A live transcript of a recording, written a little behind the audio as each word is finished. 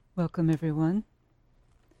Welcome everyone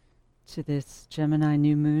to this Gemini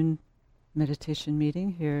New Moon meditation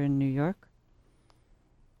meeting here in New York.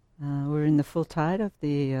 We're in the full tide of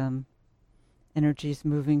the energies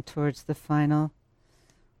moving towards the final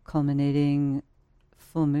culminating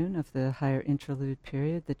full moon of the higher interlude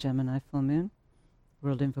period, the Gemini full moon,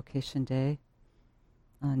 World Invocation Day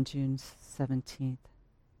on June 17th.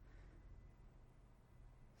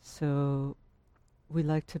 So we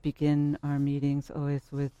like to begin our meetings always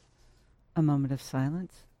with a moment of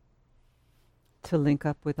silence to link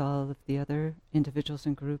up with all of the other individuals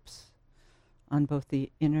and groups on both the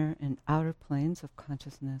inner and outer planes of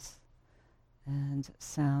consciousness and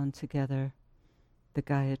sound together the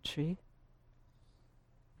Gayatri.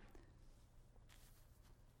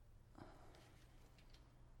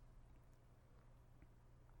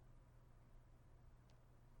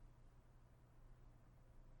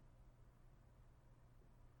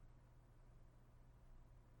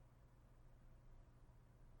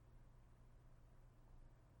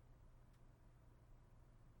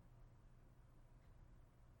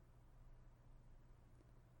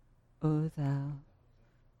 O thou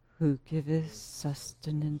who givest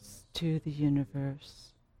sustenance to the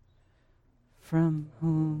universe, from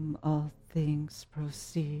whom all things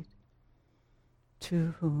proceed,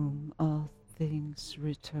 to whom all things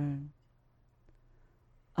return,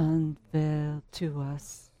 unveil to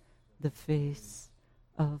us the face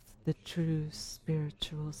of the true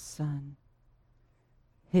spiritual sun,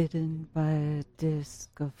 hidden by a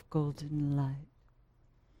disk of golden light,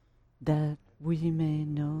 that we may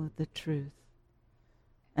know the truth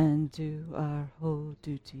and do our whole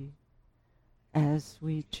duty as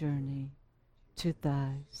we journey to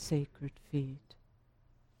thy sacred feet.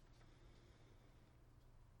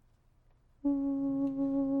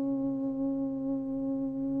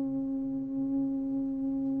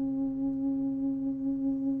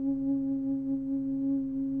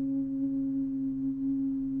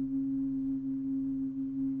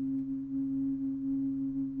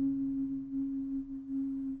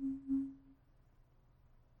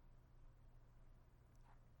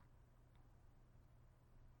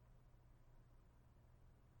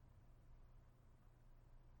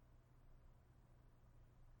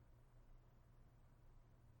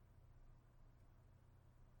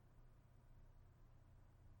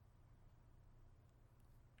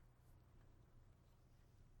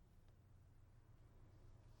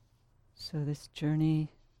 So this journey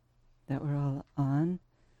that we're all on,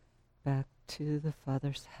 back to the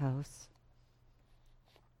Father's house,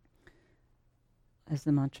 as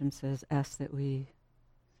the mantra says, ask that we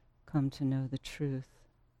come to know the truth.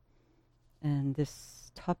 And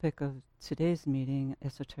this topic of today's meeting,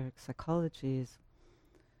 esoteric psychology, is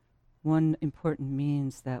one important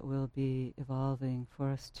means that will be evolving for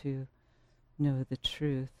us to know the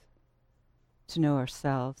truth, to know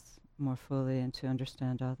ourselves more fully and to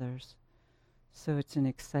understand others. So it's an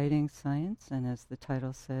exciting science, and as the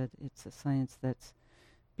title said, it's a science that's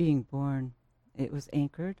being born. It was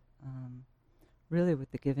anchored really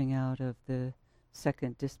with the giving out of the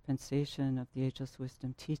second dispensation of the Ageless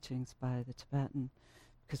Wisdom teachings by the Tibetan,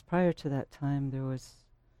 because prior to that time there was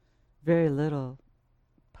very little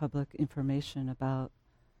public information about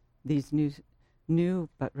these new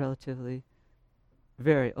but relatively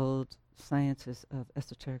very old sciences of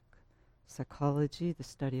esoteric psychology, the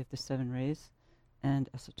study of the seven rays, and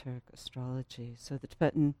esoteric astrology. So the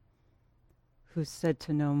Tibetan, who's said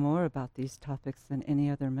to know more about these topics than any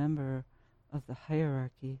other member of the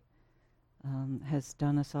hierarchy, has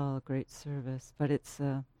done us all a great service. But it's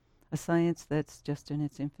a science that's just in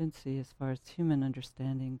its infancy as far as human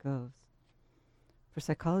understanding goes. For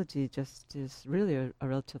psychology, just is really a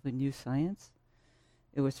relatively new science.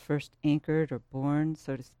 It was first anchored or born,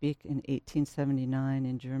 so to speak, in 1879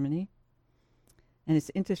 in Germany. And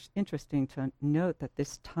it's interesting to note that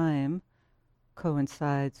this time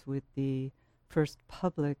coincides with the first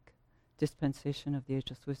public dispensation of the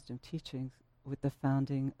Ageless Wisdom teachings, with the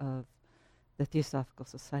founding of the Theosophical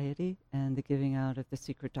Society and the giving out of the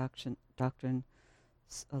secret doctrine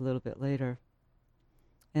a little bit later.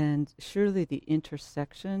 And surely the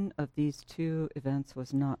intersection of these two events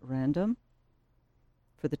was not random,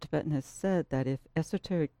 for the Tibetan has said that if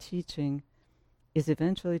esoteric teaching is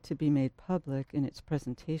eventually to be made public in its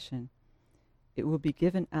presentation, it will be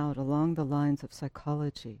given out along the lines of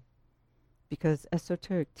psychology, because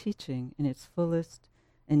esoteric teaching in its fullest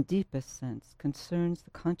and deepest sense concerns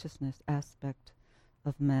the consciousness aspect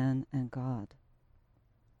of man and God.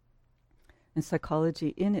 And psychology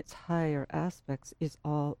in its higher aspects is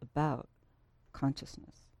all about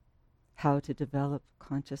consciousness, how to develop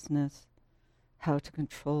consciousness, how to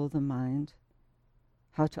control the mind,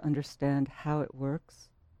 how to understand how it works,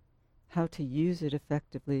 how to use it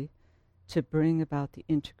effectively to bring about the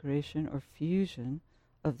integration or fusion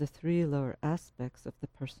of the three lower aspects of the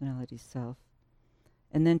personality self,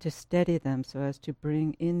 and then to steady them so as to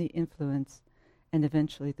bring in the influence and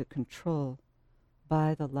eventually the control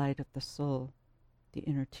by the light of the soul, the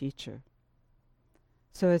inner teacher.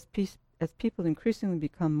 So as people increasingly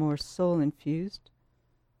become more soul-infused,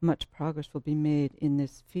 much progress will be made in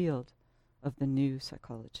this field of the new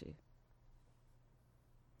psychology.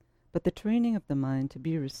 But the training of the mind to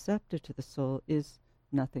be receptive to the soul is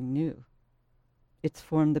nothing new. It's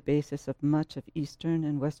formed the basis of much of Eastern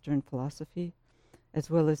and Western philosophy, as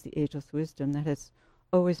well as the ageless wisdom that has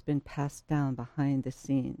always been passed down behind the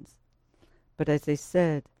scenes. But as I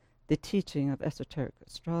said, the teaching of esoteric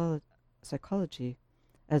psychology,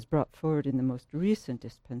 as brought forward in the most recent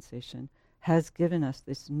dispensation, has given us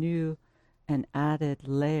this new and added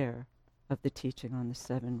layer of the teaching on the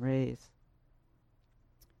seven rays.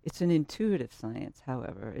 It's an intuitive science,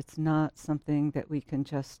 however. It's not something that we can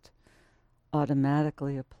just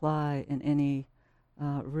automatically apply in any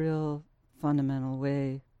real fundamental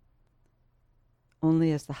way.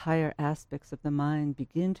 Only as the higher aspects of the mind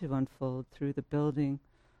begin to unfold through the building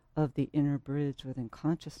of the inner bridge within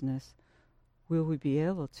consciousness will we be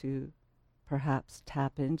able to perhaps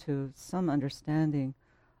tap into some understanding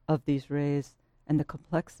of these rays and the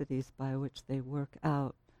complexities by which they work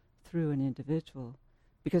out through an individual.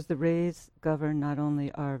 Because the rays govern not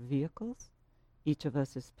only our vehicles, each of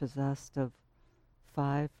us is possessed of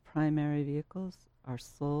 5 primary vehicles: our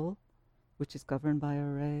soul, which is governed by a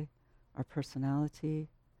ray, our personality,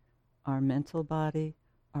 our mental body,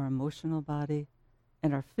 our emotional body,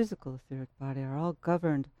 and our physical etheric body are all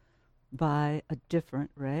governed by a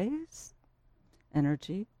different rays,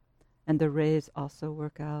 energy, and the rays also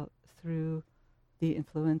work out through the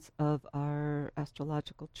influence of our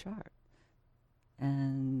astrological chart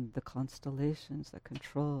and the constellations that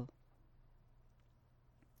control.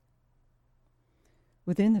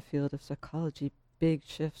 Within the field of psychology, big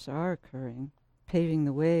shifts are occurring, paving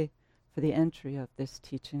the way for the entry of this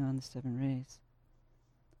teaching on the seven rays.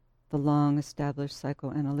 The long-established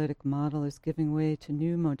psychoanalytic model is giving way to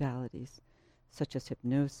new modalities, such as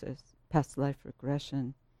hypnosis, past life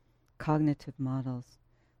regression, cognitive models,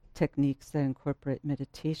 techniques that incorporate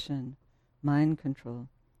meditation, mind control,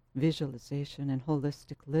 visualization, and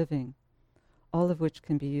holistic living, all of which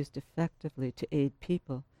can be used effectively to aid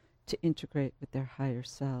people to integrate with their higher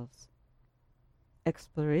selves.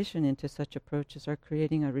 Exploration into such approaches are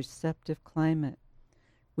creating a receptive climate,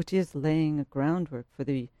 which is laying a groundwork for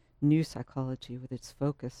the new psychology with its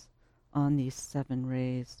focus on these seven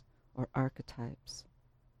rays or archetypes.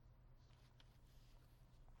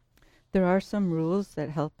 There are some rules that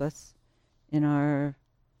help us in our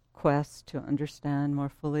quest to understand more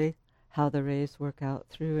fully how the rays work out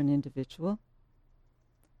through an individual.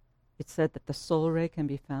 It's said that the soul ray can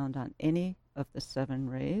be found on any of the seven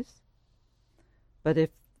rays, but if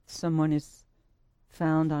someone is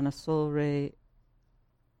found on a soul ray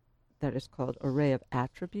that is called a ray of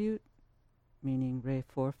attribute, meaning ray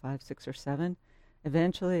 4, 5, 6, or 7,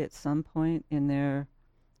 eventually at some point in their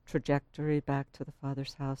trajectory back to the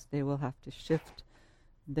Father's house, they will have to shift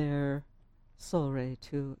their soul ray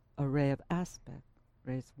to a ray of aspect,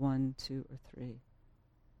 rays 1, 2, or 3.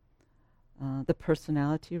 The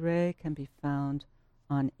personality ray can be found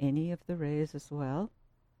on any of the rays as well.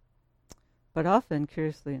 But often,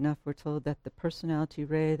 curiously enough, we're told that the personality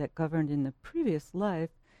ray that governed in the previous life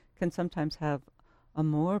can sometimes have a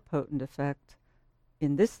more potent effect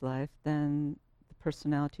in this life than the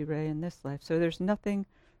personality ray in this life. So there's nothing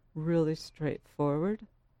really straightforward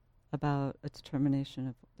about a determination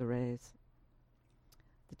of the rays.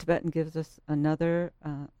 The Tibetan gives us another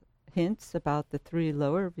hints about the 3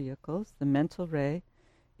 lower vehicles. The mental ray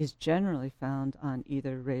is generally found on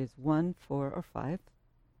either rays 1, 4, or 5.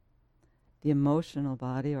 The emotional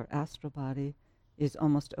body or astral body is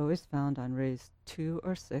almost always found on rays 2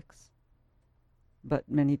 or 6, but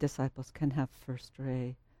many disciples can have first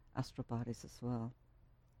ray astral bodies as well.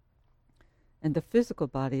 And the physical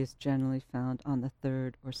body is generally found on the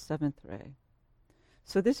 3rd or 7th ray.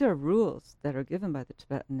 So these are rules that are given by the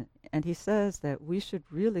Tibetan, and he says that we should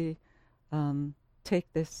really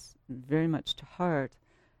take this very much to heart.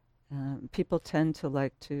 People tend to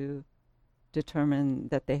like to determine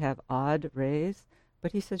that they have odd rays,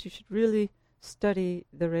 but he says you should really study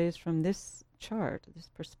the rays from this chart, this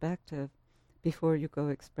perspective, before you go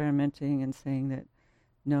experimenting and saying that,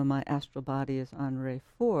 no, my astral body is on ray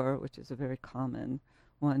 4, which is a very common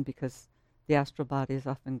one because the astral body is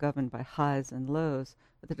often governed by highs and lows,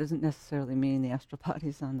 but that doesn't necessarily mean the astral body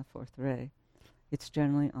is on the 4th ray. It's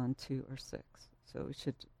generally on 2 or 6. So we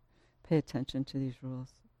should pay attention to these rules.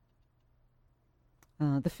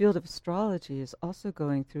 The field of astrology is also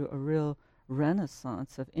going through a real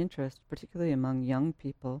renaissance of interest, particularly among young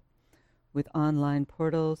people, with online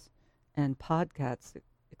portals and podcasts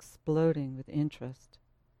exploding with interest.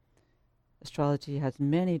 Astrology has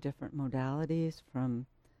many different modalities, from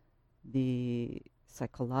the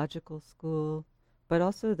psychological school, but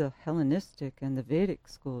also the Hellenistic and the Vedic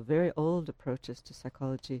school. Very old approaches to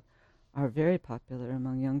psychology are very popular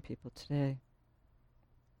among young people today.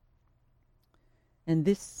 And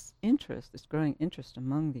this interest, this growing interest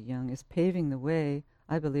among the young, is paving the way,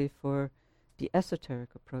 I believe, for the esoteric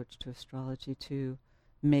approach to astrology to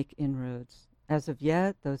make inroads. As of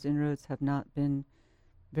yet, those inroads have not been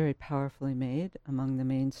very powerfully made among the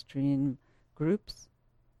mainstream groups,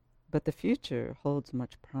 but the future holds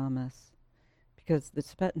much promise, because the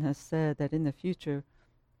Tibetan has said that in the future,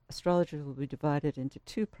 astrology will be divided into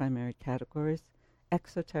 2 primary categories,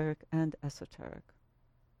 exoteric and esoteric.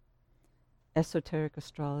 Esoteric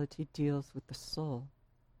astrology deals with the soul,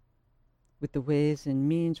 with the ways and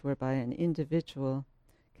means whereby an individual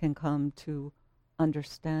can come to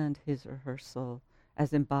understand his or her soul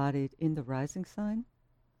as embodied in the rising sign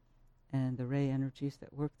and the ray energies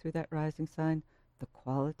that work through that rising sign, the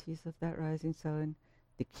qualities of that rising sign,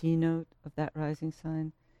 the keynote of that rising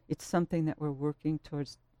sign. It's something that we're working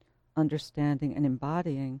towards understanding and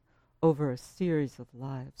embodying over a series of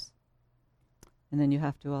lives. And then you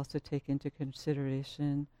have to also take into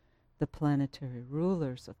consideration the planetary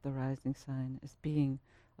rulers of the rising sign as being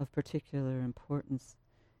of particular importance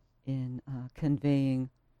in conveying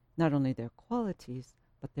not only their qualities,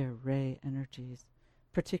 but their ray energies,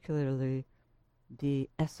 particularly the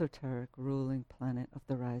esoteric ruling planet of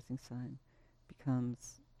the rising sign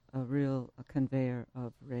becomes a real conveyor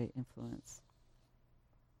of ray influence.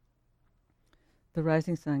 The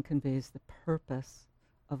rising sign conveys the purpose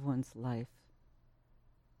of one's life.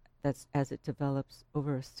 That's as it develops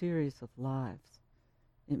over a series of lives.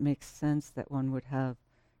 It makes sense that one would have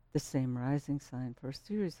the same rising sign for a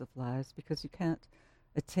series of lives, because you can't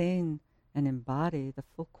attain and embody the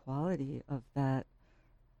full quality of that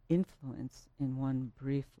influence in one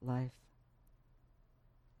brief life.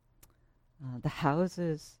 The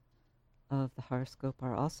houses of the horoscope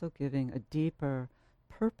are also giving a deeper,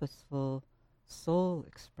 purposeful soul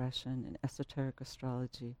expression in esoteric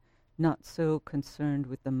astrology, not so concerned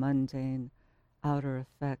with the mundane outer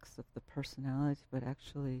effects of the personality, but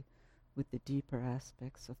actually with the deeper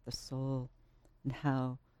aspects of the soul and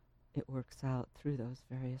how it works out through those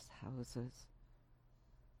various houses.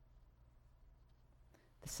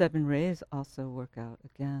 The 7 rays also work out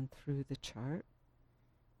again through the chart,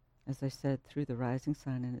 as I said, through the rising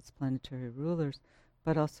sign and its planetary rulers,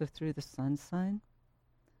 but also through the sun sign,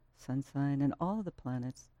 and all the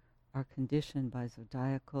planets are conditioned by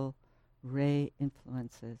zodiacal ray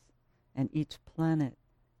influences, and each planet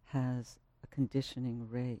has a conditioning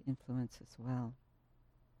ray influence as well.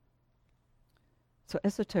 So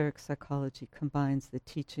esoteric psychology combines the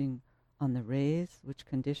teaching on the rays, which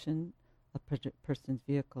condition a person's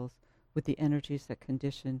vehicles, with the energies that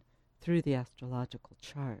condition through the astrological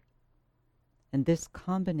chart. And this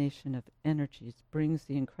combination of energies brings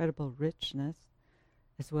the incredible richness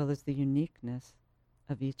as well as the uniqueness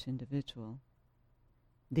of each individual.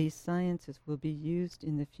 These sciences will be used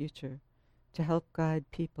in the future to help guide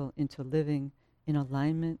people into living in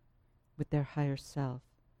alignment with their higher self.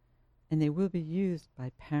 And they will be used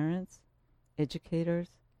by parents,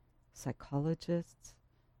 educators, psychologists,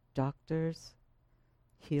 doctors,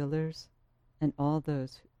 healers, and all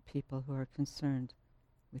those people who are concerned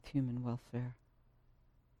with human welfare.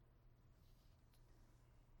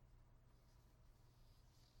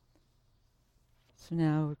 So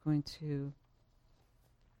now we're going to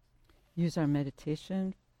use our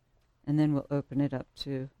meditation, and then we'll open it up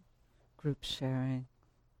to group sharing.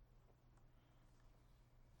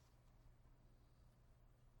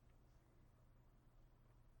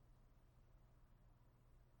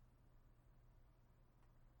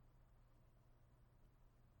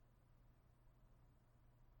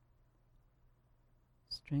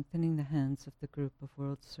 Strengthening the hands of the group of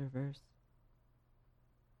world servers.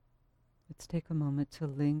 Let's take a moment to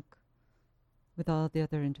link with all the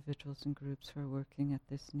other individuals and groups who are working at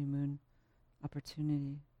this new moon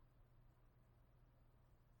opportunity.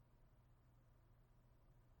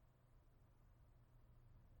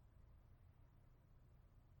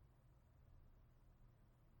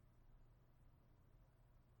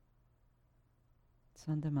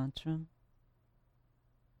 Sanda Mantram.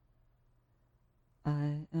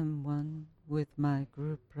 I am one with my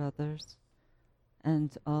group brothers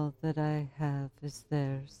and all that I have is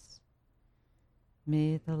theirs.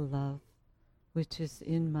 May the love which is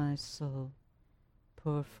in my soul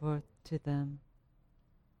pour forth to them.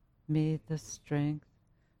 May the strength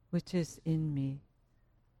which is in me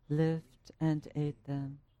lift and aid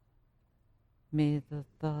them. May the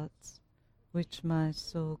thoughts which my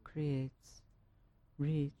soul creates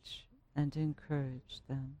reach and encourage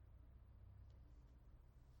them.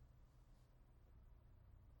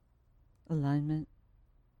 Alignment.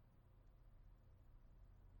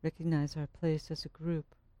 Recognize our place as a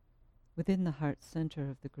group within the heart center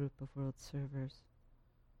of the group of world servers.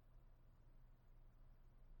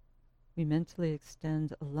 We mentally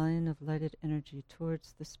extend a line of lighted energy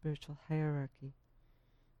towards the spiritual hierarchy,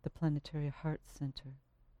 the planetary heart center,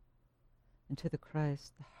 and to the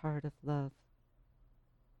Christ, the heart of love,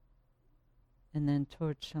 and then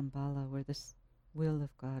towards Shambhala, where this will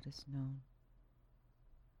of God is known.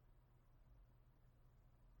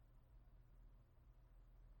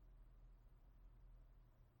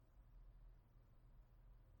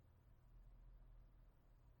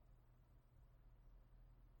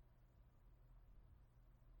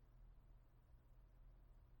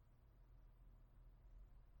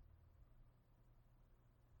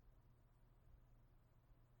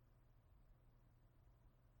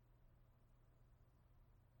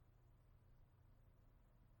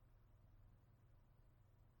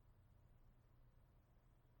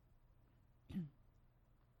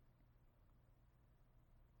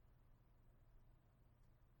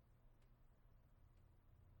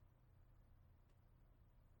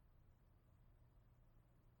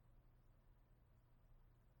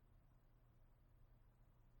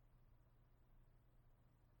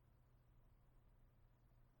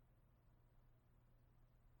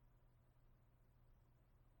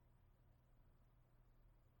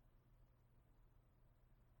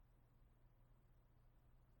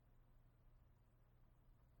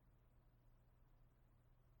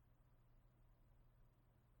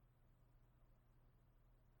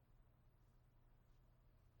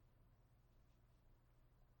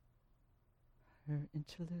 Her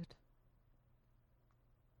interlude.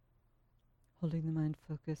 Holding the mind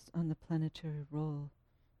focused on the planetary role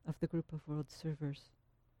of the group of world servers,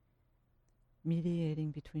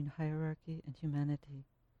 mediating between hierarchy and humanity,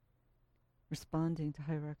 responding to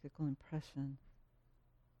hierarchical impression,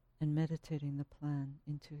 and meditating the plan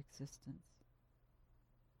into existence.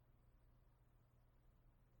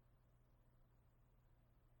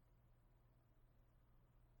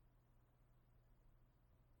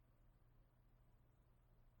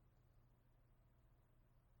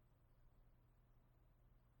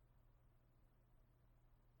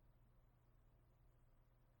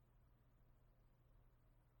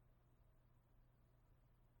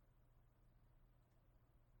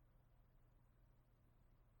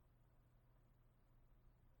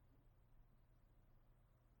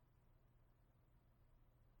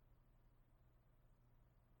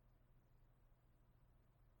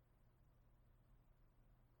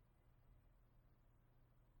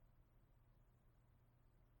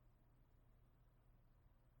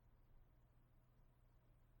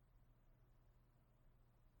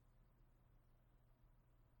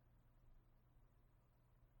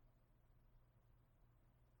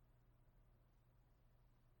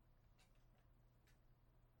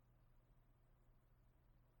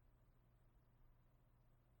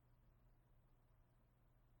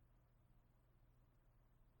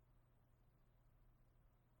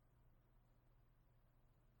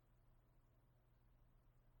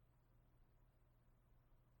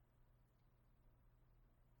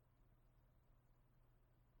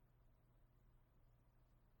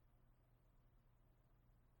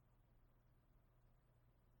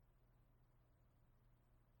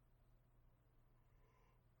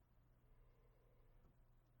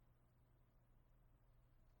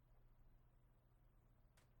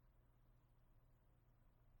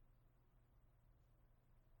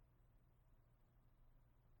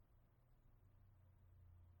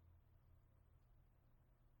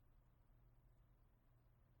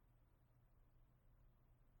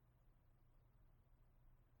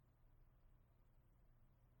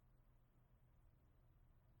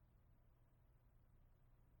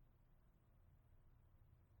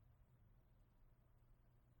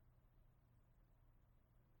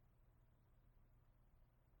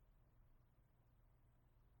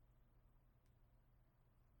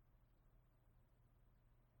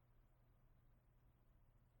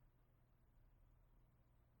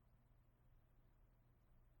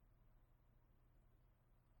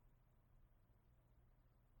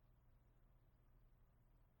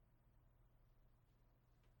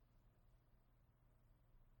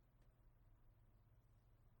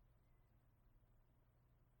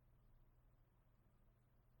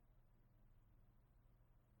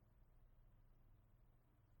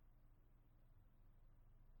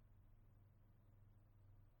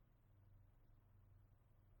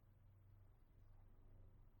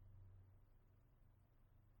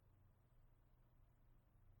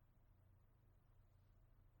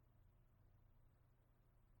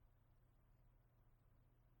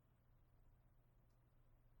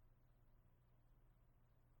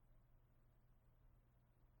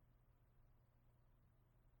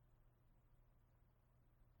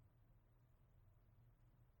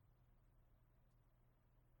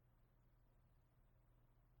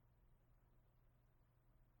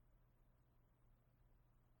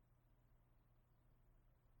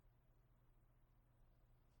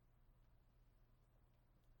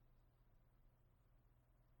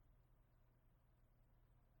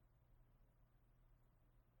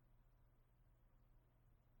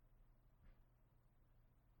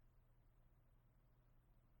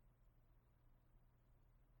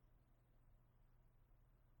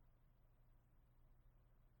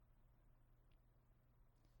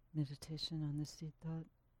 Meditation on the seed thought.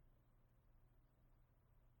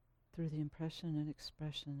 Through the impression and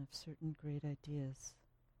expression of certain great ideas,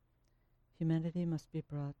 humanity must be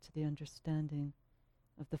brought to the understanding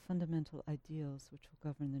of the fundamental ideals which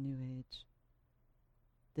will govern the new age.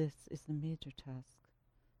 This is the major task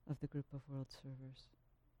of the group of world servers.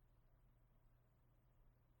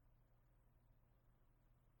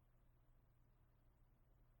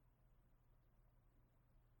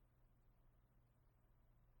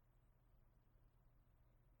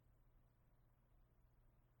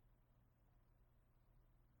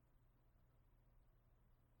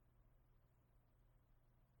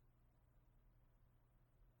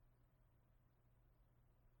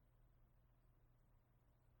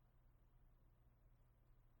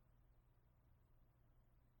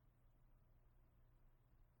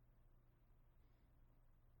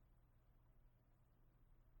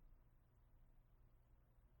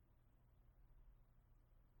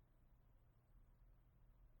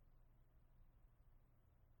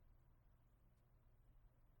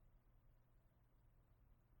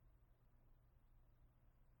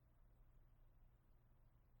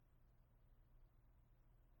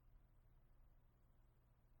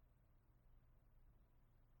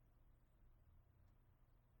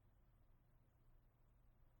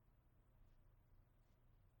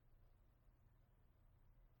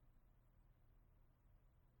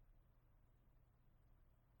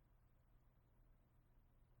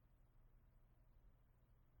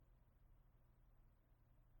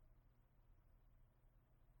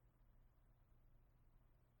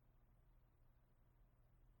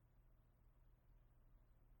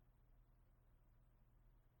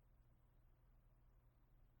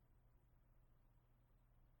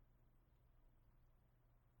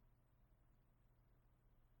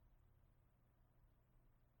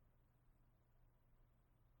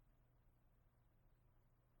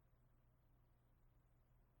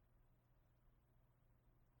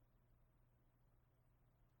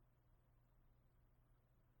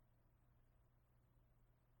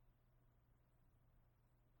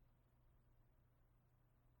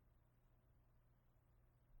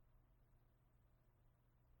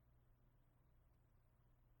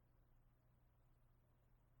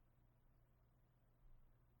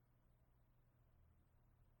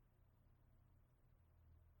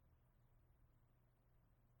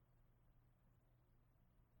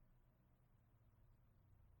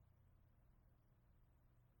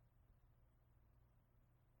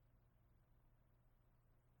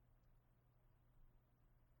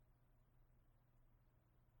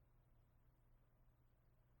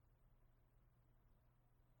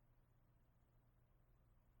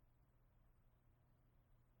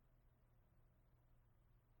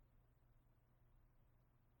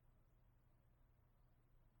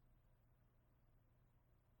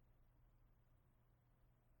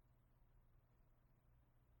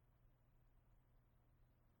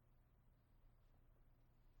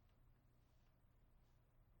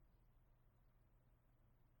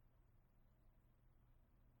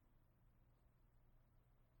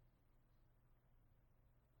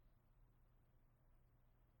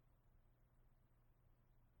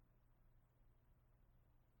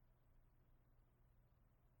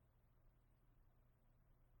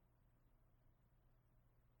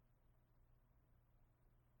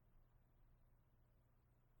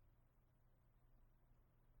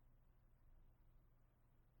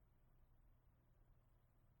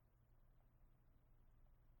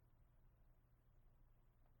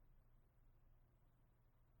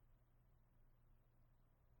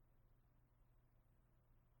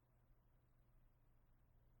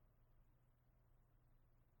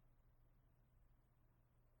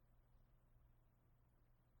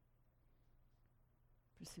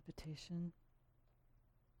 Precipitation.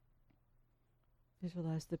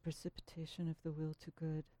 Visualize the precipitation of the will to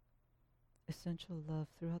good, essential love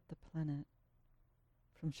throughout the planet,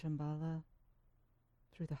 from Shambhala,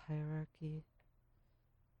 through the hierarchy,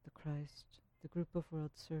 the Christ, the group of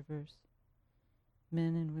world servers,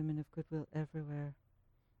 men and women of goodwill everywhere,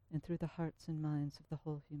 and through the hearts and minds of the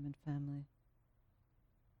whole human family.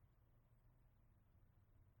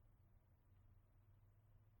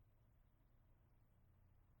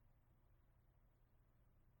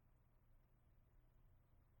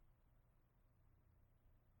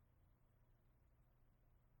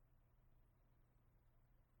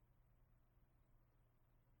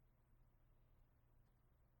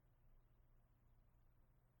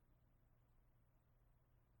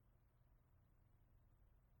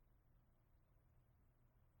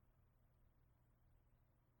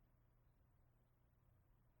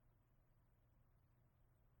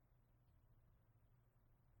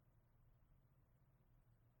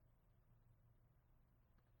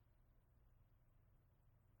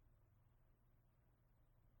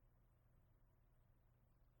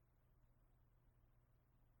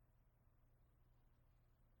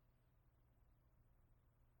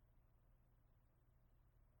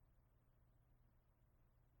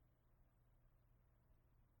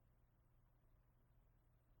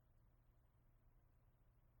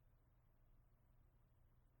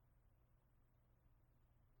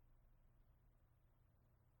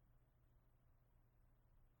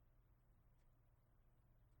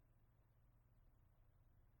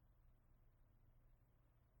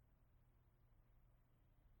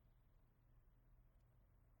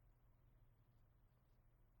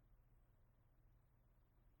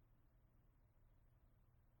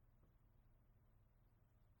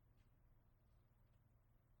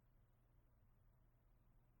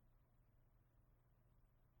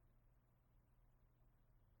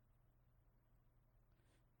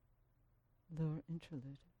 Lower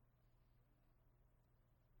interlude.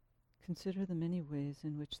 Consider the many ways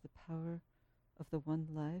in which the power of the one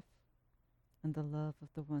life and the love of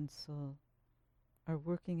the one soul are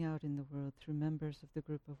working out in the world through members of the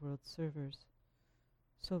group of world servers,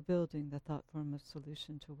 so building the thought form of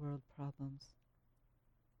solution to world problems.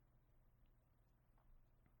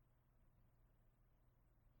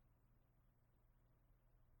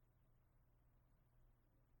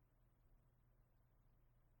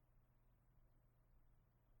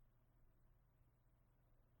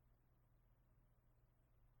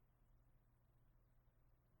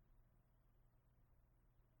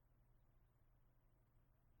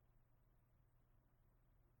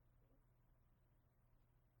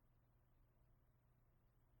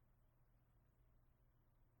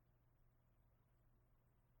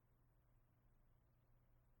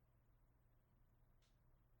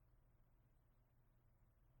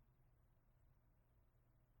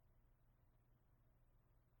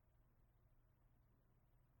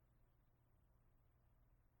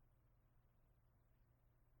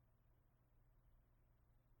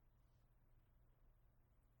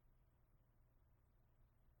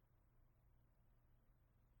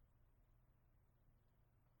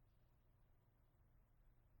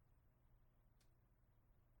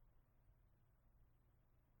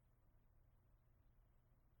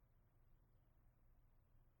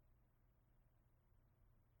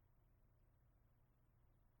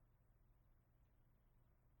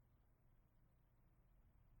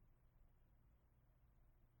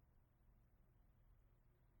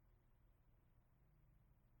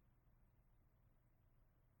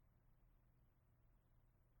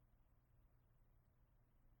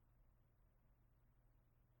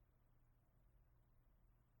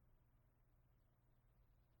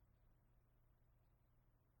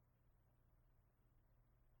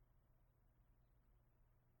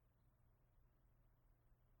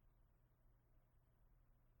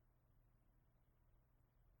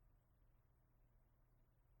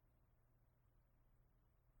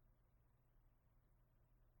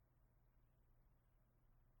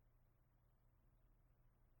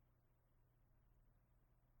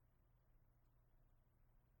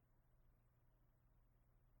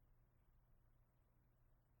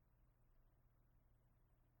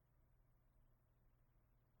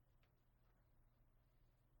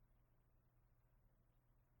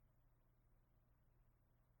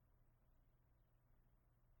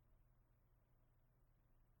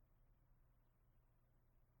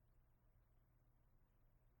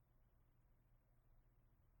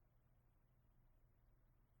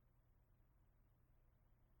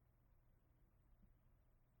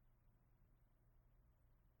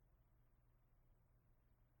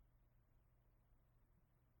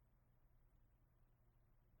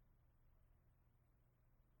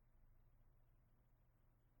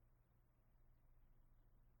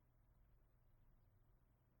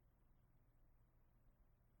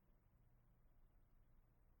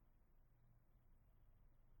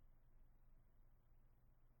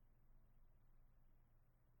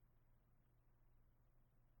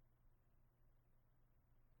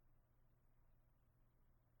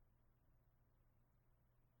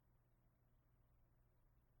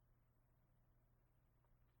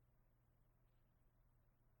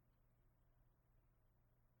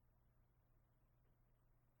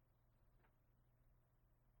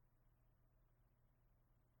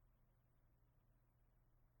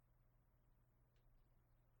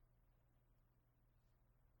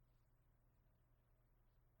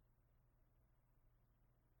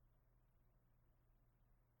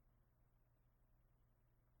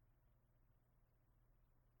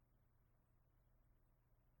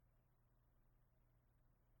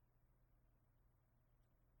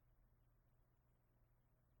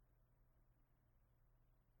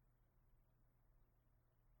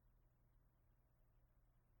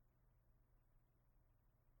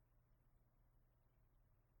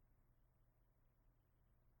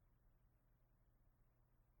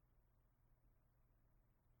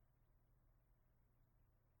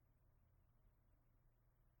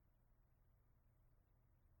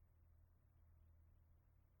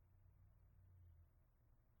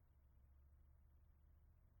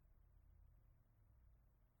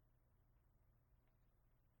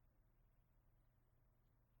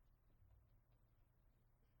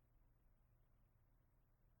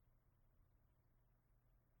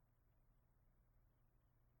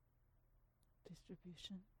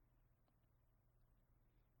 Distribution.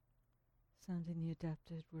 Sounding the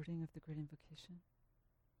adapted wording of the Great Invocation.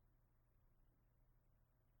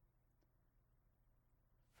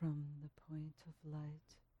 From the point of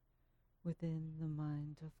light within the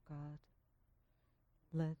mind of God,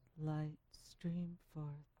 let light stream forth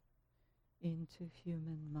into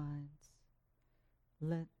human minds.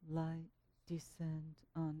 Let light descend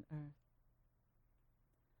on earth.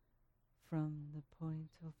 From the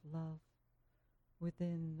point of love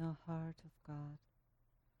within the heart of God,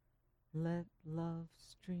 let love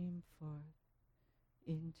stream forth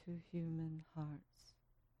into human hearts.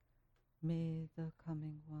 May the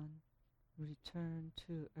coming one return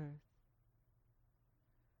to earth.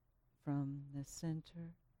 From the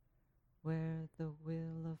center where the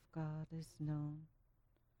will of God is known,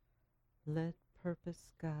 let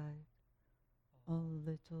purpose guide all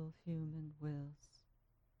little human wills,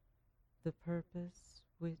 the purpose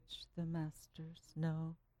which the masters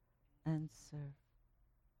know and serve.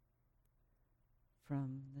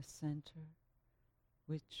 From the center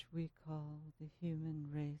which we call the human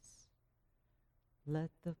race, let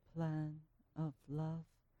the plan of love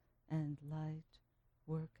and light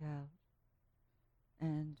work out,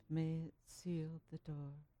 and may it seal the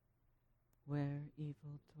door where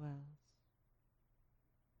evil dwells.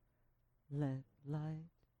 Let light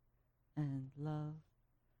and love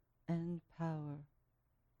and power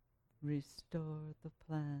restore the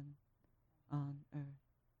plan on earth.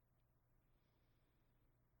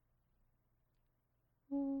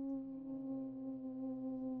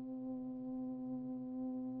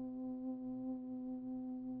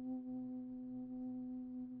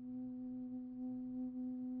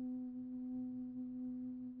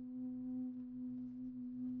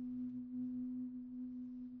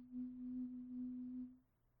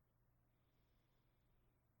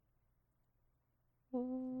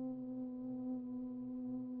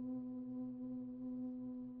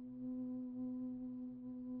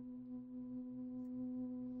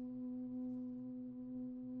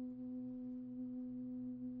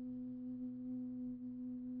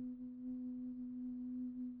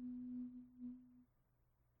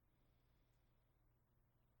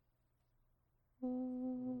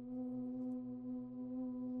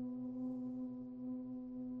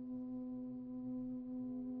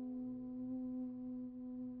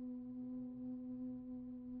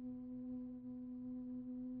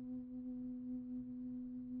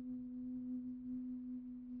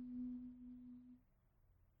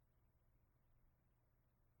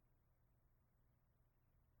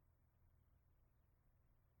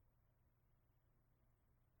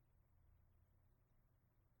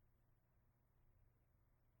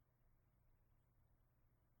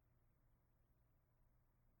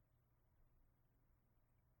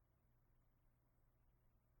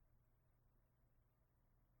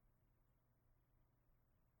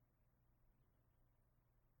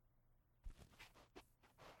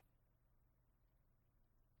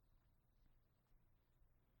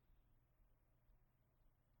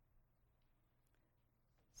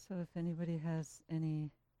 So if anybody has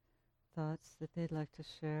any thoughts that they'd like to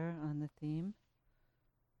share on the theme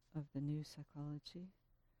of the new psychology,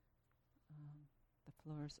 the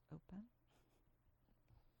floor is open.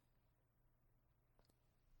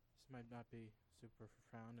 This might not be super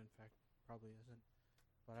profound, in fact, probably isn't.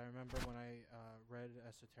 But I remember when I read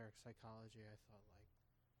esoteric psychology, I thought, like,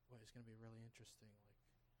 well, it's going to be really interesting, like,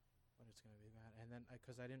 what it's going to be about. And then,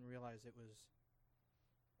 because I didn't realize it was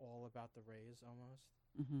all about the rays almost.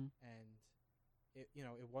 Mm-hmm. And, it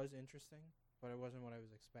was interesting, but it wasn't what I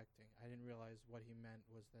was expecting. I didn't realize what he meant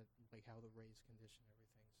was that, like, how the rays condition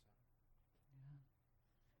everything. So. Yeah.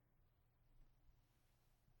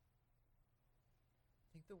 I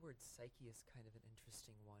think the word psyche is kind of an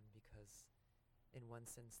interesting one because in one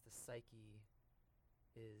sense the psyche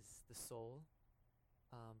is the soul,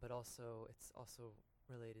 but also it's also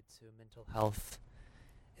related to mental health.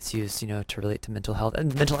 It's used, to relate to mental health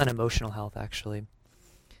and mental and emotional health actually.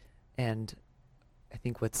 And I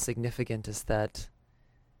think what's significant is that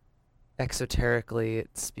exoterically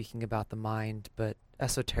it's speaking about the mind, but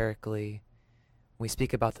esoterically when we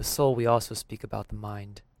speak about the soul, we also speak about the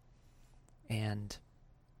mind. And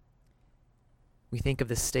we think of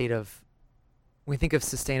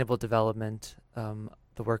sustainable development,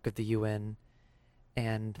 the work of the UN,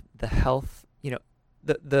 and the health,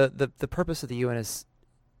 the purpose of the UN is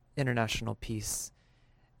international peace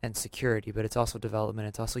and security, but it's also development,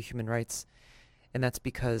 it's also human rights. And that's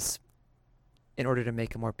because in order to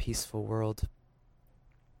make a more peaceful world,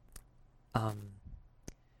 I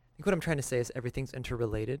think what I'm trying to say is everything's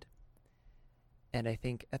interrelated. And I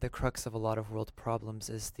think at the crux of a lot of world problems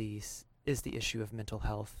is the issue of mental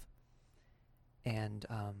health. And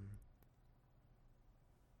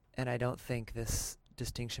I don't think this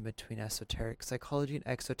distinction between esoteric psychology and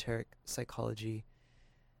exoteric psychology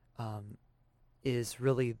is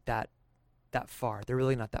really that far. They're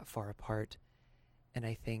really not that far apart. And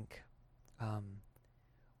I think when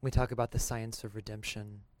we talk about the science of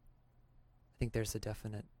redemption, I think there's a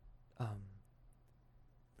definite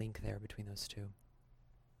link there between those two.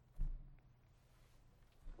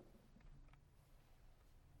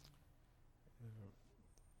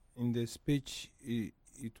 In the speech, it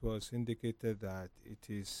was indicated that it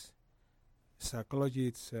is psychology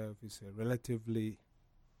itself is a relatively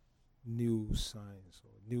new science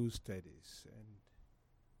or new studies, and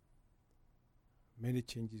many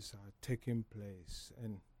changes are taking place,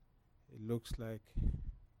 and it looks like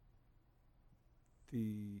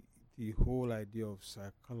the whole idea of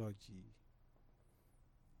psychology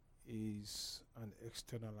is an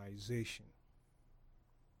externalization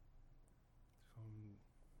from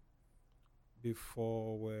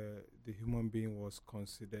before, where the human being was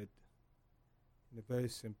considered in a very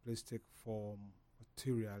simplistic form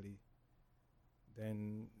materially.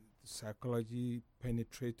 Then psychology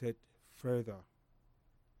penetrated further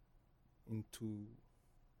into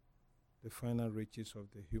the final reaches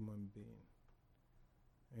of the human being,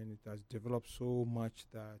 and it has developed so much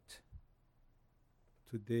that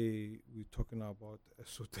today we're talking about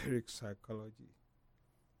esoteric psychology.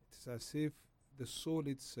 It's as if the soul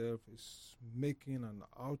itself is making an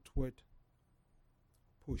outward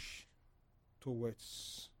push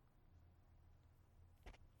towards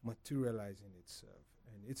materializing itself,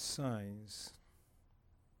 and its science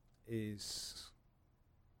is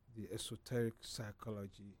the esoteric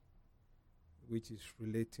psychology, which is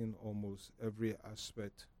relating almost every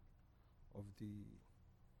aspect of the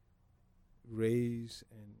rays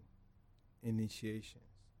and initiations.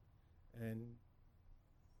 And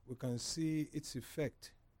we can see its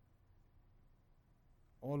effect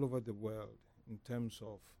all over the world in terms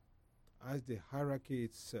of as the hierarchy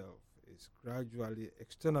itself is gradually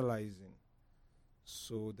externalizing,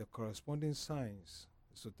 so the corresponding science,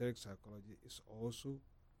 esoteric psychology, is also,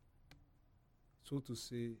 so to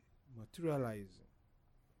say, materializing.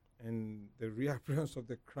 And the reappearance of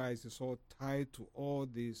the Christ is all tied to all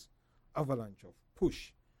this avalanche of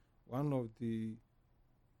push. One of the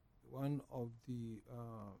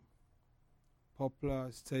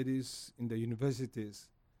popular studies in the universities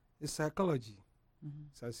is psychology. Mm-hmm.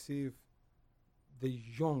 It's as if the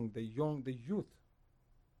youth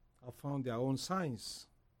have found their own science,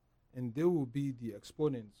 and they will be the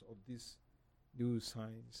exponents of this new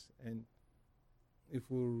science. And if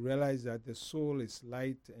we realize that the soul is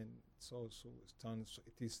light and it's also stands,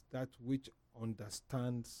 it is that which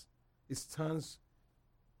understands, it stands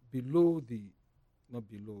below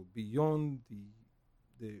beyond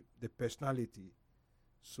the personality.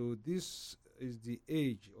 So this is the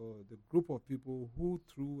age or the group of people who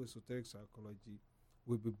through esoteric psychology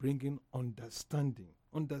will be bringing understanding.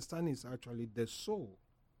 Understanding is actually the soul,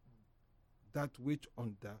 that which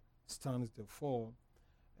understands the form.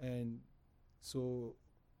 And so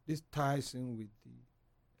this ties in with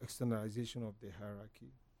the externalization of the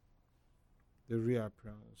hierarchy, the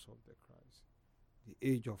reappearance of the Christ, the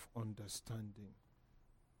age of understanding.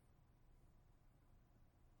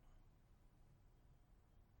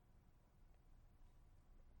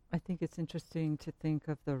 I think it's interesting to think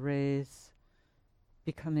of the rays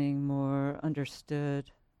becoming more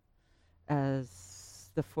understood as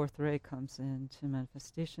the fourth ray comes into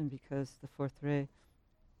manifestation, because the fourth ray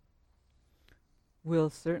will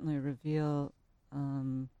certainly reveal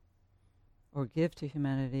or give to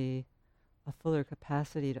humanity a fuller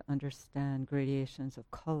capacity to understand gradations of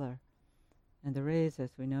color. And the rays, as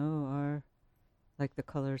we know, are like the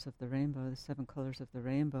colors of the rainbow, the 7 colors of the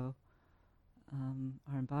rainbow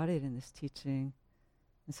are embodied in this teaching.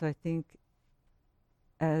 And so I think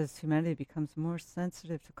as humanity becomes more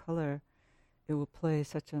sensitive to color, it will play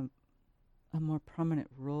such a more prominent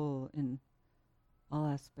role in all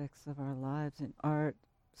aspects of our lives, in art,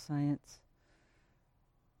 science,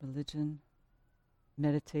 religion,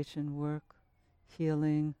 meditation work,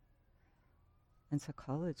 healing, and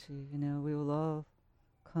psychology. You know, we will all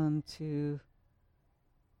come to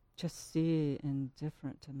just see in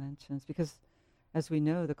different dimensions, because as we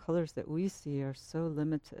know, the colors that we see are so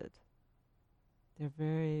limited. They're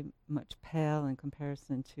very much pale in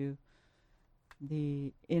comparison to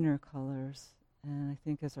the inner colors. And I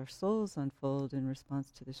think as our souls unfold in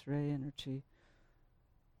response to this ray energy,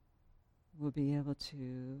 we'll be able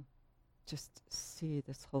to just see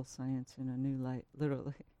this whole science in a new light,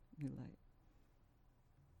 literally new light.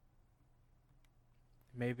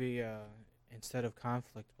 Maybe instead of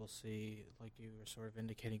conflict, we'll see, like you were sort of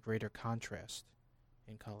indicating, greater contrast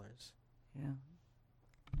in colors. Yeah.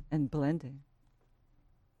 And blending.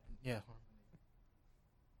 Yeah.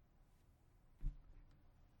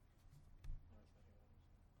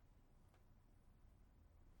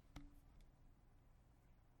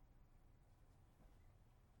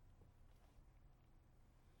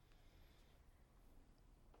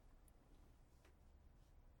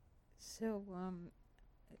 So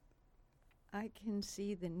I can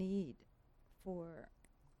see the need for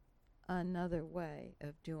another way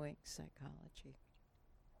of doing psychology.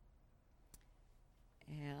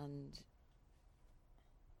 And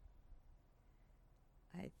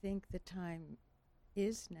I think the time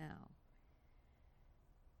is now.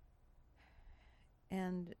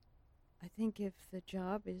 And I think if the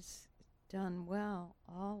job is done well,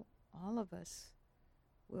 all of us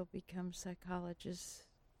will become psychologists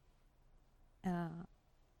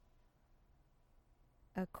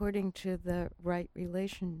according to the right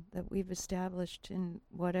relation that we've established in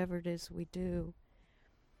whatever it is we do.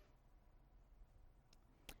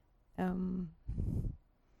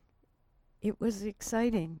 It was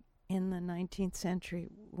exciting in the 19th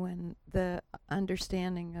century when the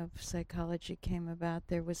understanding of psychology came about.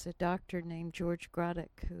 There was a doctor named George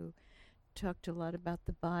Groddick who talked a lot about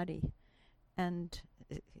the body, and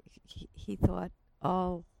he thought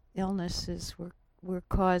all illnesses were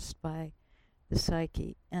caused by the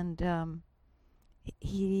psyche, and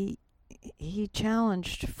he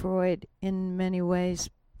challenged Freud in many ways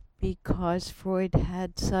because Freud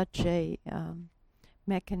had such a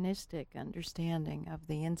mechanistic understanding of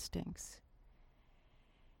the instincts.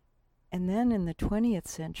 And then in the 20th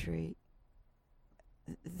century,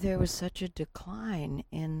 there was such a decline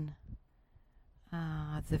in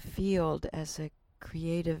the field as a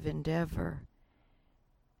creative endeavor.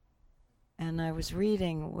 And I was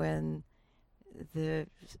reading when the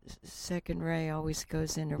second ray always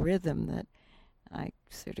goes in a rhythm that I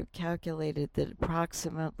sort of calculated that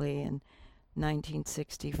approximately in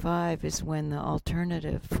 1965 is when the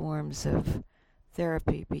alternative forms of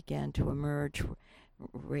therapy began to emerge,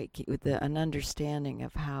 Reiki, with an understanding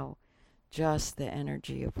of how just the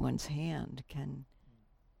energy of one's hand can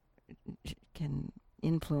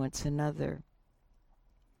influence another.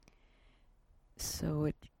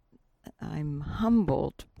 So I'm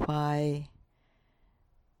humbled by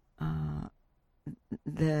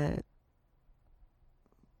the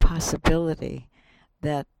possibility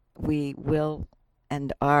that we will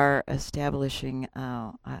and are establishing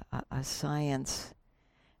a science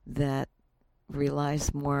that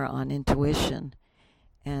relies more on intuition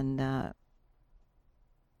and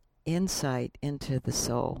insight into the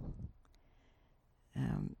soul.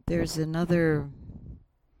 There's another,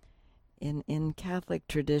 in Catholic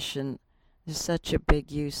tradition, there's such a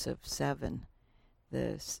big use of seven.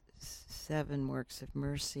 The 7 works of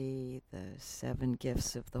mercy, the 7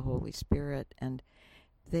 gifts of the Holy Spirit, and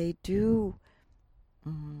they do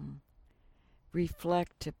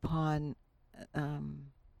reflect upon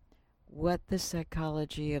what the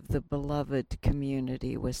psychology of the beloved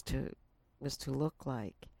community was to look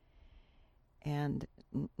like. And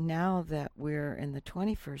now that we're in the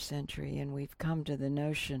 21st century and we've come to the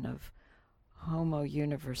notion of Homo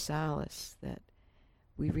universalis, that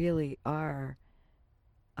we really are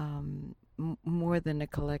more than a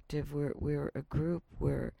collective, we're a group,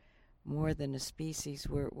 we're more than a species,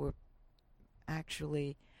 we're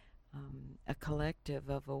actually a collective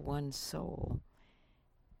of a one soul.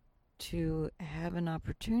 To have an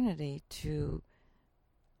opportunity to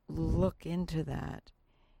look into that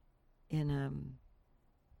in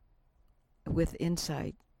with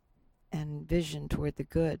insight and vision toward the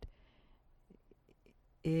good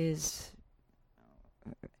is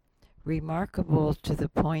remarkable to the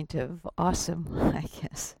point of awesome, I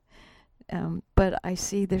guess. But I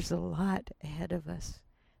see there's a lot ahead of us.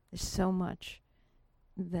 There's so much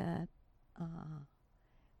that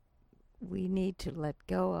we need to let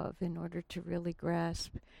go of in order to really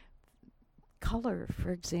grasp color,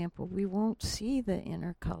 for example. We won't see the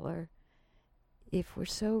inner color if we're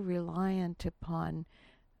so reliant upon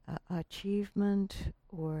achievement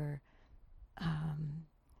or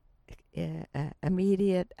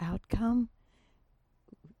immediate outcome.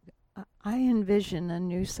 I envision a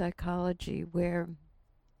new psychology where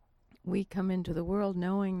we come into the world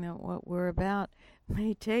knowing that what we're about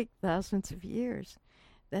may take thousands of years.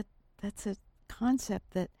 That's a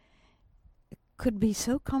concept that could be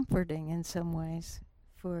so comforting in some ways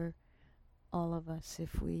for all of us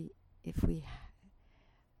if we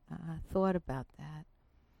thought about that.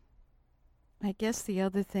 I guess the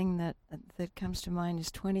other thing that comes to mind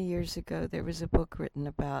is 20 years ago there was a book written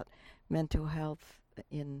about mental health,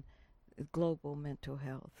 in global mental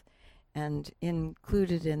health, and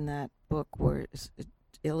included in that book were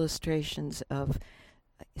illustrations of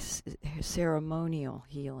ceremonial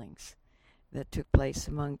healings that took place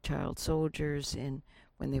among child soldiers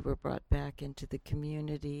when they were brought back into the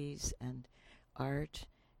communities, and art,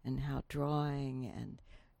 and how drawing and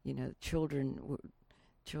children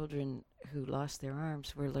who lost their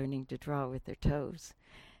arms were learning to draw with their toes,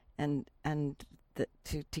 and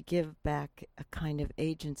to give back a kind of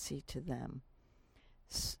agency to them.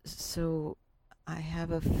 So I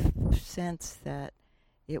have a sense that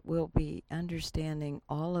it will be understanding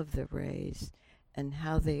all of the rays and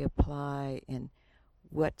how they apply in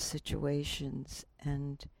what situations,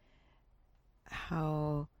 and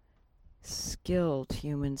how skilled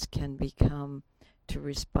humans can become to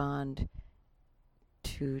respond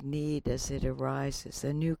to need as it arises.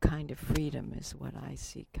 A new kind of freedom is what I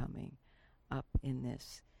see coming up in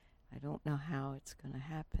this. I don't know how it's going to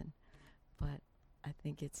happen, but I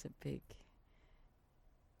think it's a big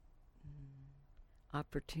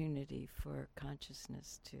opportunity for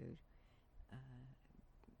consciousness to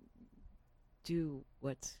do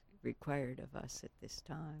what's required of us at this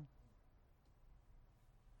time.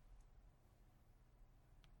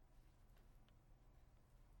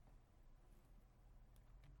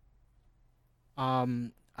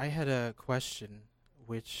 I had a question,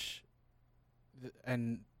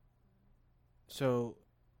 and so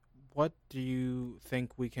what do you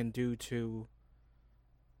think we can do to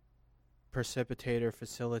precipitate or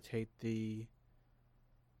facilitate the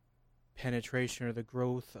penetration or the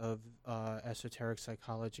growth of esoteric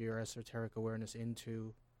psychology or esoteric awareness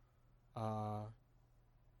into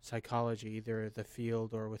psychology, either the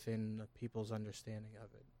field or within people's understanding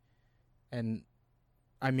of it? And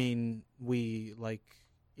I mean, we, like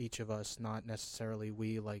each of us, not necessarily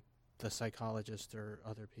we, like the psychologist or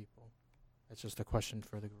other people. That's just a question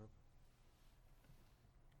for the group.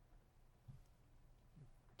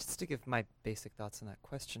 Just to give my basic thoughts on that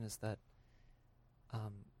question is that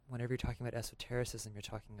whenever you're talking about esotericism, you're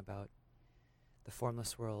talking about the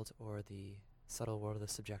formless world or the subtle world or the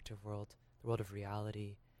subjective world, the world of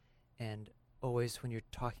reality. And always when you're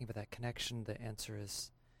talking about that connection, the answer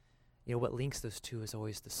is, what links those two is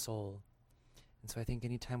always the soul. And so I think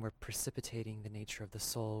anytime we're precipitating the nature of the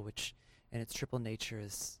soul, which in its triple nature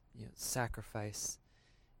is sacrifice,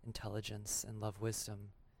 intelligence, and love, wisdom,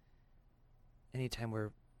 anytime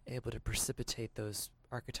we're able to precipitate those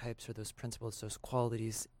archetypes or those principles, those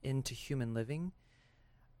qualities into human living,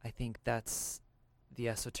 I think that's the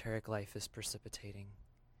esoteric life is precipitating.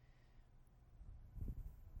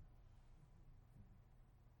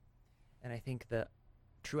 And I think the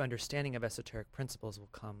true understanding of esoteric principles will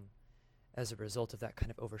come as a result of that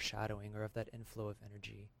kind of overshadowing or of that inflow of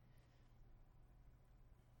energy.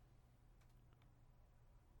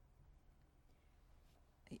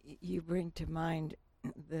 You bring to mind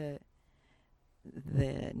the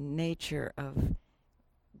nature of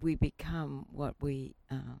we become what we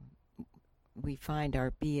find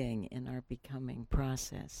our being in our becoming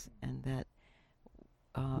process, and that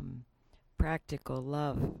practical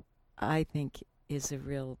love, I think, is a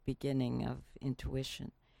real beginning of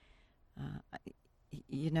intuition.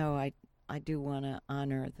 I do want to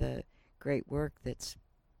honor the great work that's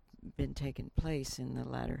been taking place in the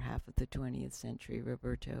latter half of the 20th century.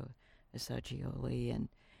 Roberto Assagioli and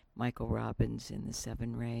Michael Robbins in the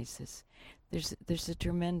Seven Rays. There's a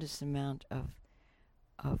tremendous amount of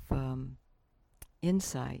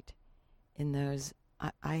insight in those.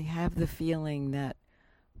 I have the feeling that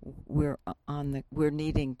we're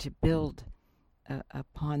needing to build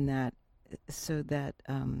upon that, so that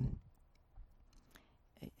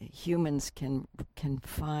humans can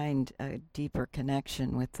find a deeper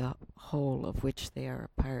connection with the whole of which they are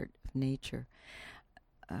a part of nature.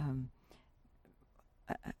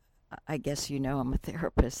 I guess I'm a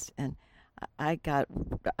therapist, and I thought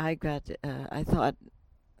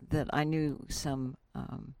that I knew some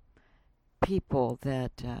people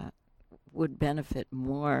that would benefit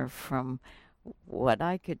more from what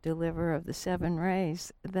I could deliver of the Seven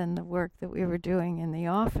Rays than the work that we were doing in the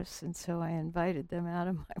office. And so I invited them out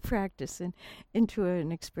of my practice and into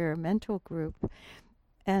an experimental group.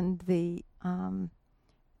 And the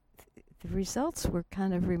results were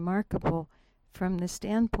kind of remarkable from the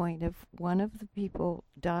standpoint of one of the people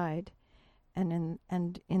died, and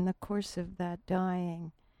in the course of that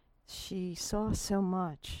dying, she saw so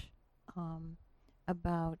much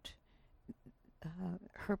about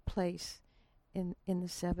her place in the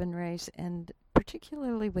Seven Rays, and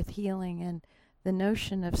particularly with healing and the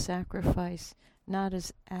notion of sacrifice, not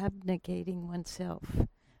as abnegating oneself,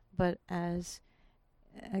 but as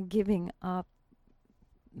giving up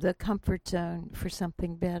the comfort zone for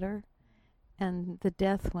something better. And the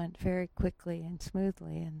death went very quickly and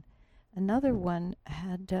smoothly. And another one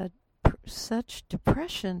had such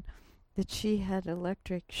depression that she had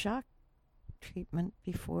electric shock treatment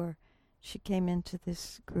before she came into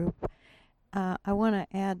this group. I want to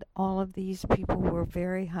add, all of these people were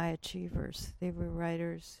very high achievers. They were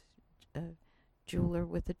writers, a jeweler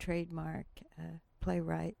with a trademark, a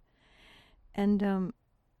playwright, And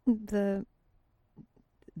the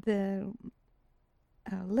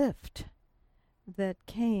lift that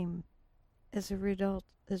came as a result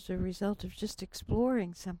of just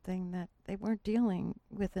exploring something that they weren't dealing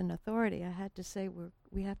with an authority. I had to say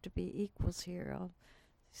we have to be equals here. I'll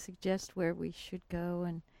suggest where we should go,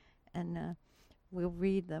 and we'll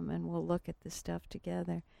read them and we'll look at the stuff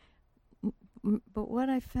together. But what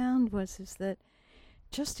I found is that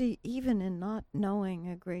just even in not knowing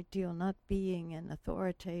a great deal, not being an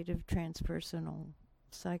authoritative transpersonal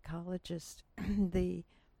psychologist, the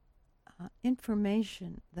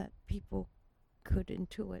information that people could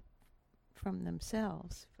intuit from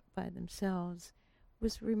themselves, by themselves,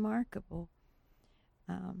 was remarkable.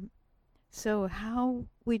 So how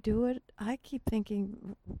we do it, I keep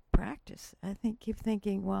thinking practice. Keep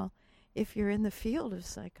thinking, well, if you're in the field of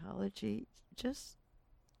psychology, just,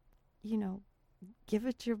 give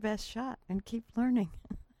it your best shot and keep learning.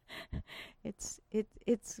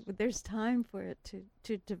 There's time for it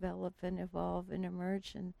to develop and evolve and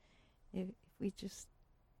emerge, and if we just,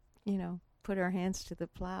 put our hands to the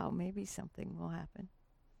plow, maybe something will happen.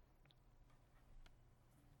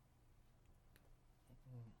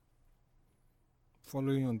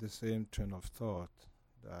 Following on the same train of thought,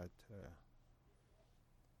 that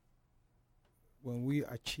when we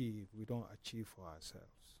achieve, we don't achieve for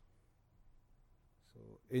ourselves. So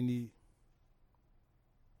any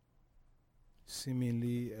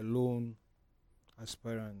seemingly alone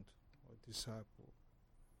aspirant or disciple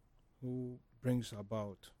who brings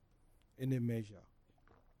about any measure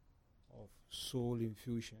of soul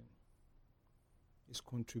infusion is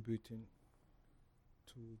contributing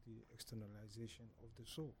to the externalization of the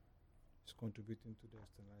soul. It's contributing to the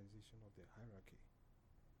externalization of the hierarchy.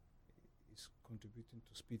 It's contributing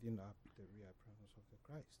to speeding up the reappearance of the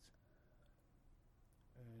Christ.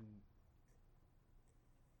 And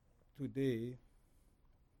today,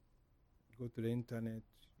 go to the internet,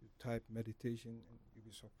 you type meditation, and you'll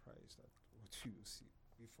be surprised at what you see.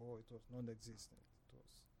 Before, it was non-existent.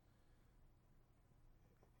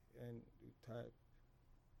 And you type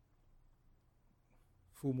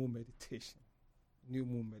full moon meditation, new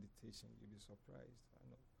moon meditation, you'll be surprised. I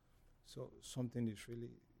know. So something is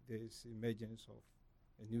really, there's emergence of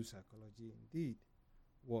a new psychology indeed.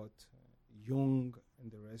 What Jung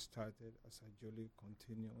and the rest started as a jolly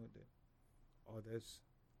continued, others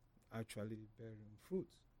actually bearing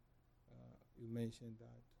fruit. You mentioned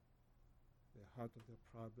that the heart of the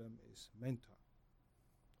problem is mental.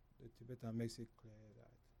 The Tibetan makes it clear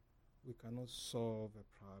that we cannot solve a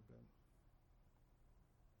problem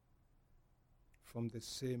from the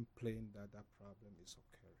same plane that problem is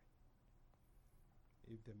occurring.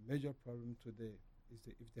 If the major problem today is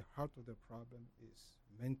if the heart of the problem is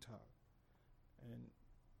mental, and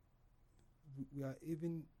we are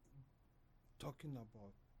even talking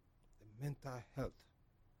about the mental health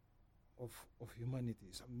of humanity.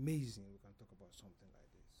 It's amazing we can talk about something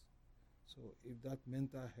like this. So if that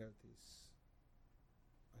mental health is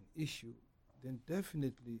an issue, then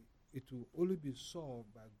definitely it will only be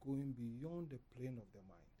solved by going beyond the plane of the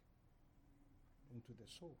mind into the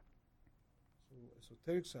soul. So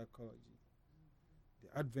esoteric psychology,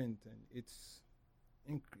 the advent and its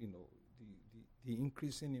the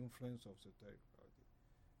increasing influence of esoteric psychology,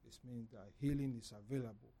 this means that healing is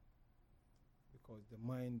available because the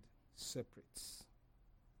mind separates,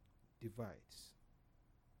 divides,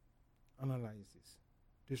 analyzes,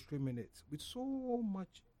 discriminates with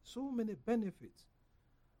so many benefits.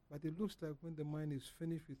 But it looks like when the mind is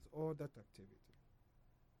finished with all that activity,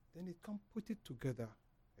 then it can't put it together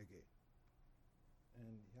again.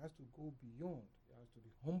 And he has to go beyond. He has to be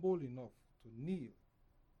humble enough to kneel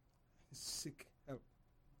and seek help.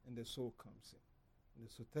 And the soul comes in. And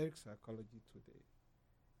esoteric psychology today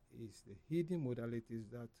is the hidden modalities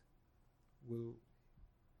that will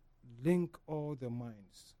link all the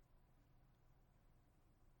minds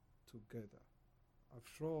together.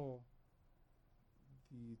 After all,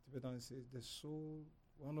 the Tibetan says the soul,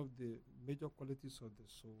 one of the major qualities of the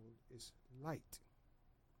soul is light.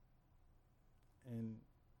 And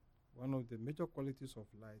one of the major qualities of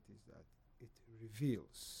light is that it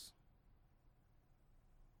reveals.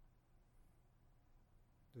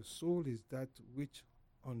 The soul is that which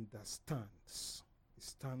understands. It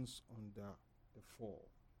stands under the fall.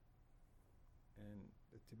 And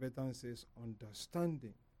the Tibetan says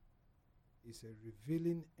understanding is a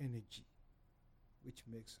revealing energy which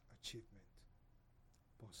makes achievement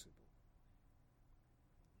possible.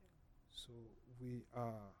 So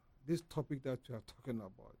this topic that we are talking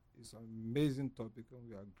about is an amazing topic, and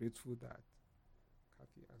we are grateful that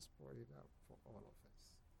Kathy has brought it up for all of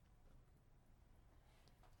us.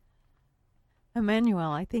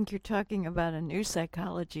 Emmanuel, I think you're talking about a new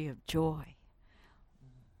psychology of joy.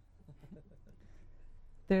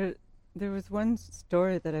 There was one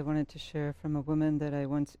story that I wanted to share from a woman that I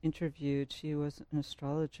once interviewed. She was an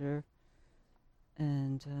astrologer,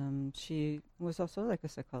 and she was also like a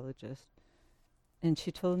psychologist. And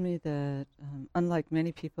she told me that unlike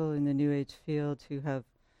many people in the New Age field who have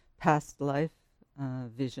past life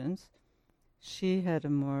visions, she had a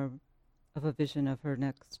more of a vision of her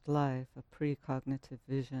next life, a precognitive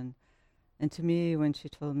vision. And to me, when she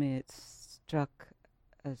told me, it struck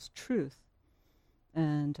as truth.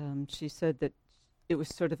 And she said that it was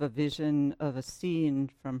sort of a vision of a scene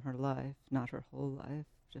from her life, not her whole life,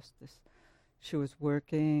 just this. She was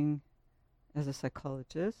working as a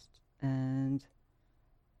psychologist, and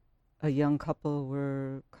a young couple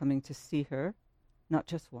were coming to see her, not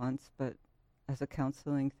just once, but as a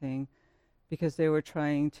counseling thing, because they were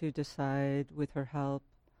trying to decide with her help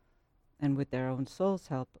and with their own soul's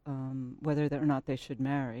help whether or not they should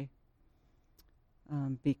marry.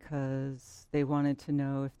 Because they wanted to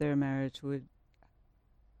know if their marriage would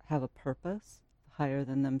have a purpose higher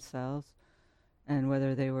than themselves and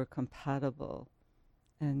whether they were compatible.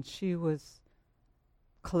 And she was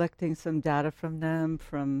collecting some data from them,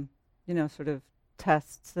 from, sort of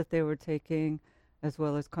tests that they were taking, as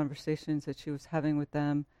well as conversations that she was having with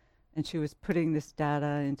them. And she was putting this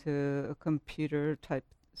data into a computer-type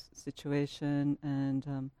situation,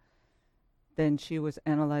 and then she was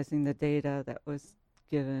analyzing the data that was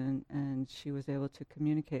given, and she was able to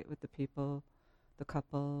communicate with the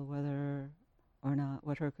couple, whether or not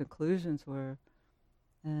what her conclusions were.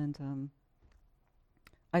 And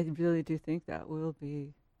I really do think that will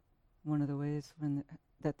be one of the ways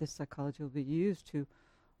that this psychology will be used to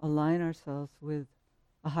align ourselves with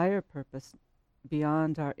a higher purpose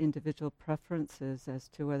beyond our individual preferences as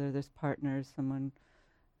to whether this partner is someone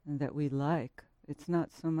that we like. It's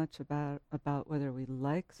not so much about whether we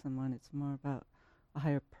like someone, it's more about a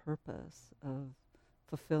higher purpose of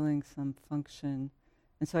fulfilling some function.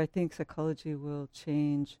 And so I think psychology will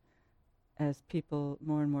change as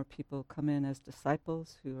more and more people come in as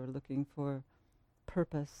disciples who are looking for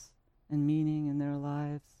purpose and meaning in their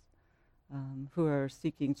lives, who are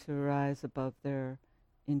seeking to rise above their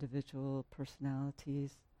individual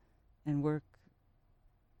personalities and work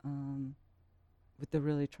with the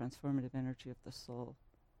really transformative energy of the soul.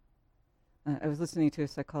 I was listening to a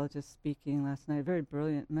psychologist speaking last night, a very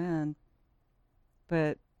brilliant man,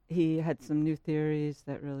 but he had some new theories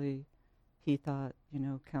that really, he thought,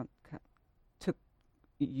 took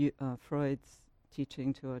Freud's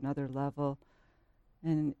teaching to another level.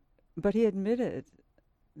 But he admitted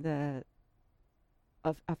that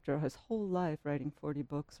after his whole life writing 40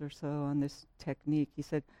 books or so on this technique, he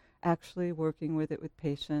said actually working with it with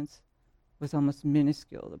patients was almost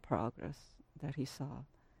minuscule, the progress that he saw.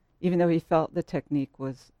 Even though he felt the technique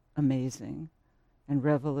was amazing and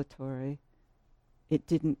revelatory, it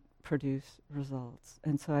didn't produce results.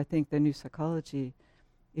 And so I think the new psychology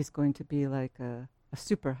is going to be like a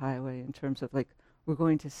superhighway in terms of we're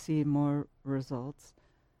going to see more results,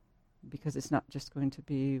 because it's not just going to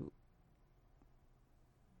be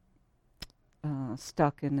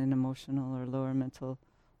stuck in an emotional or lower mental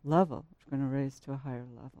level. It's going to raise to a higher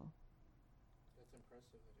level. That's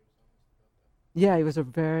impressive that he was honest about that. Yeah, he was a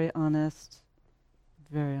very honest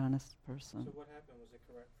person. So what happened?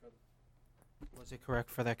 Was it correct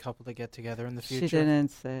for that couple to get together in the future? She didn't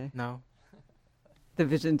say. No? The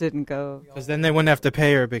vision didn't go. Because then they wouldn't have to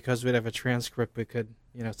pay her, because we'd have a transcript we could,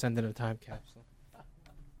 send in a time capsule.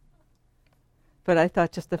 But I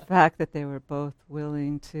thought just the fact that they were both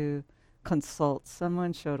willing to consult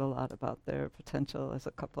someone showed a lot about their potential as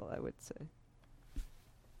a couple, I would say.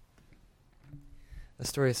 The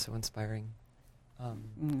story is so inspiring.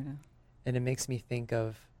 And it makes me think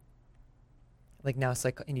of, now,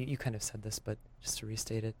 and you kind of said this, but just to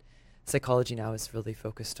restate it, psychology now is really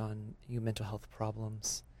focused on mental health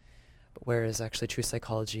problems, but whereas actually true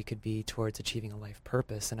psychology could be towards achieving a life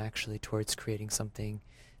purpose and actually towards creating something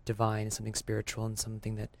divine, something spiritual, and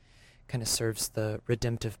something that kind of serves the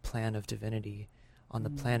redemptive plan of divinity on the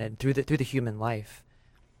planet through the human life.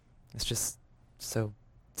 It's just so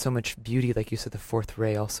much beauty, like you said, the fourth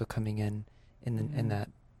ray also coming in that.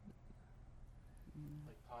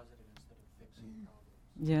 Like positive instead of fixing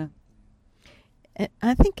problems. Yeah.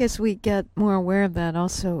 I think as we get more aware of that,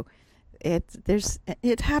 also,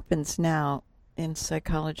 it happens now in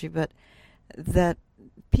psychology, but that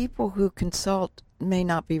people who consult may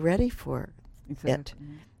not be ready for it,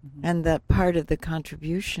 and that part of the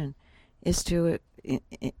contribution is to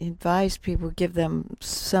advise people, give them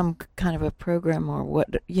some kind of a program or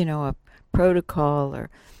a protocol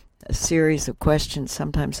or a series of questions,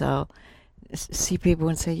 sometimes I'll see people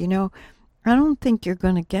and say, I don't think you're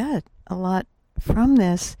going to get a lot from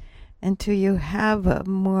this until you have a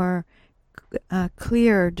more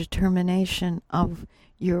clear determination of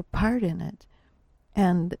your part in it.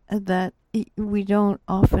 And that we don't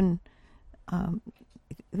often,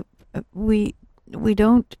 we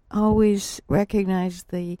don't always recognize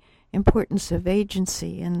the importance of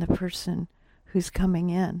agency in the person who's coming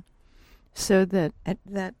in. So that at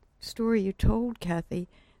that story you told, Kathy,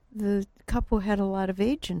 the couple had a lot of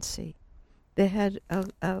agency. They had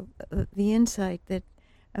the insight that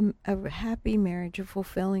a happy marriage, a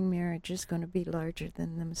fulfilling marriage, is going to be larger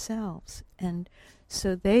than themselves. And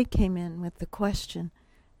so they came in with the question.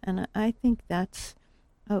 And I think that's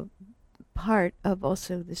a part of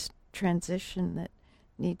also this transition that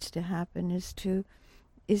needs to happen, is to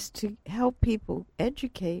help people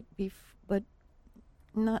educate, but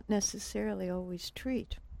not necessarily always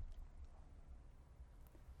treat.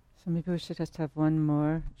 So maybe we should just have one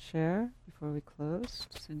more share before we close.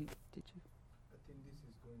 Did you? I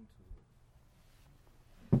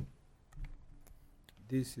think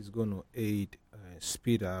this is going to aid,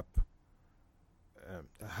 speed up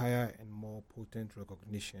a higher and more potent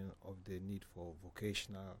recognition of the need for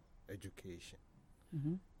vocational education,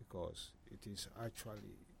 Mm-hmm. because it is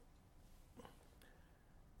actually,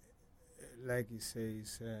 like he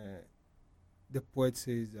says, the poet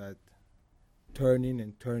says that turning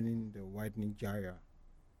and turning the widening gyre,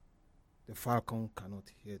 the falcon cannot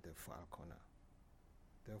hear the falconer.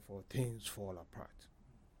 Therefore, things fall apart.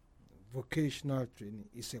 Vocational training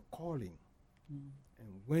is a calling. Mm.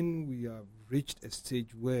 And when we have reached a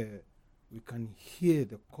stage where we can hear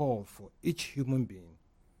the call for each human being,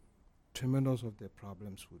 tremendous of their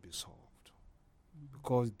problems will be solved. Mm-hmm.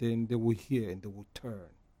 Because then they will hear and they will turn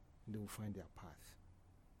and they will find their path.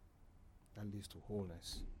 That leads to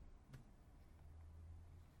wholeness.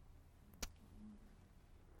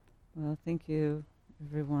 Well, thank you,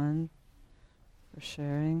 everyone, for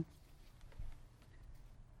sharing.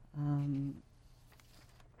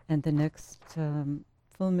 And the next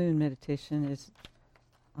full moon meditation is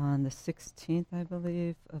on the 16th, I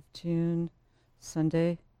believe, of June,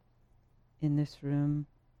 Sunday, in this room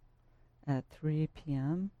at 3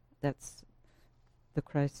 p.m. That's the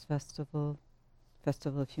Christ Festival,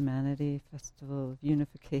 Festival of Humanity, Festival of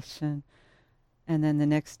Unification. And then the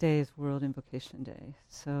next day is World Invocation Day.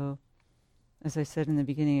 So, as I said in the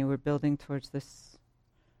beginning, we're building towards this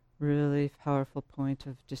really powerful point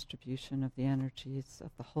of distribution of the energies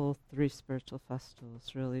of the whole three spiritual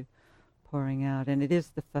festivals really pouring out. And it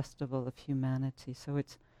is the festival of humanity. So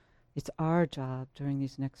it's our job during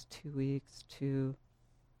these next 2 weeks to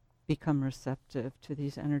become receptive to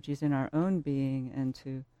these energies in our own being and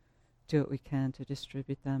to do what we can to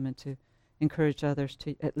distribute them and to encourage others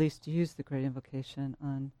to at least use the Great Invocation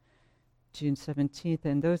on June 17th.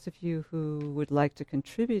 And those of you who would like to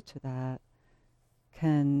contribute to that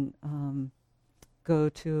can go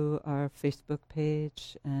to our Facebook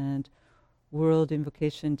page and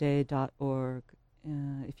worldinvocationday.org.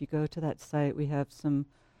 If you go to that site, we have some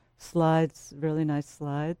slides, really nice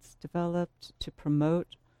slides developed to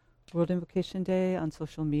promote World Invocation Day on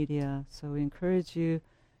social media. So we encourage you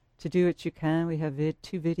to do what you can. We have 2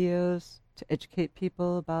 videos to educate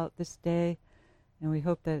people about this day, and we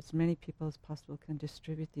hope that as many people as possible can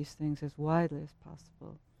distribute these things as widely as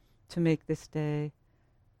possible to make this day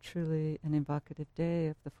truly an invocative day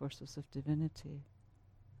of the forces of divinity.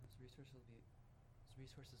 Those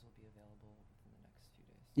resources will be available within the next few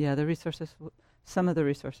days. Yeah, the resources, some of the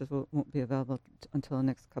resources won't be available until the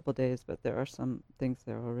next couple days, but there are some things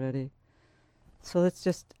there already. So let's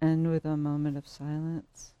just end with a moment of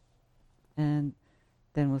silence, and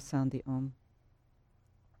then we'll sound the Om.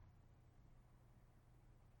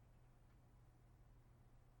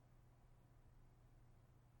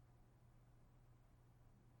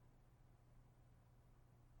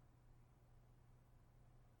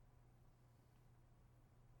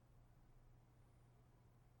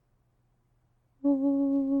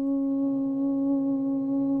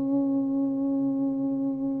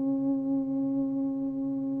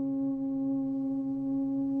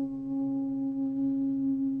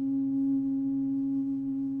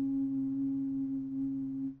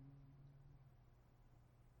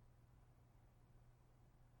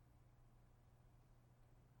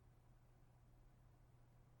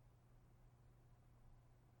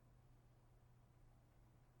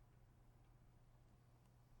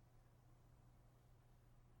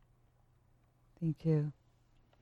 Thank you.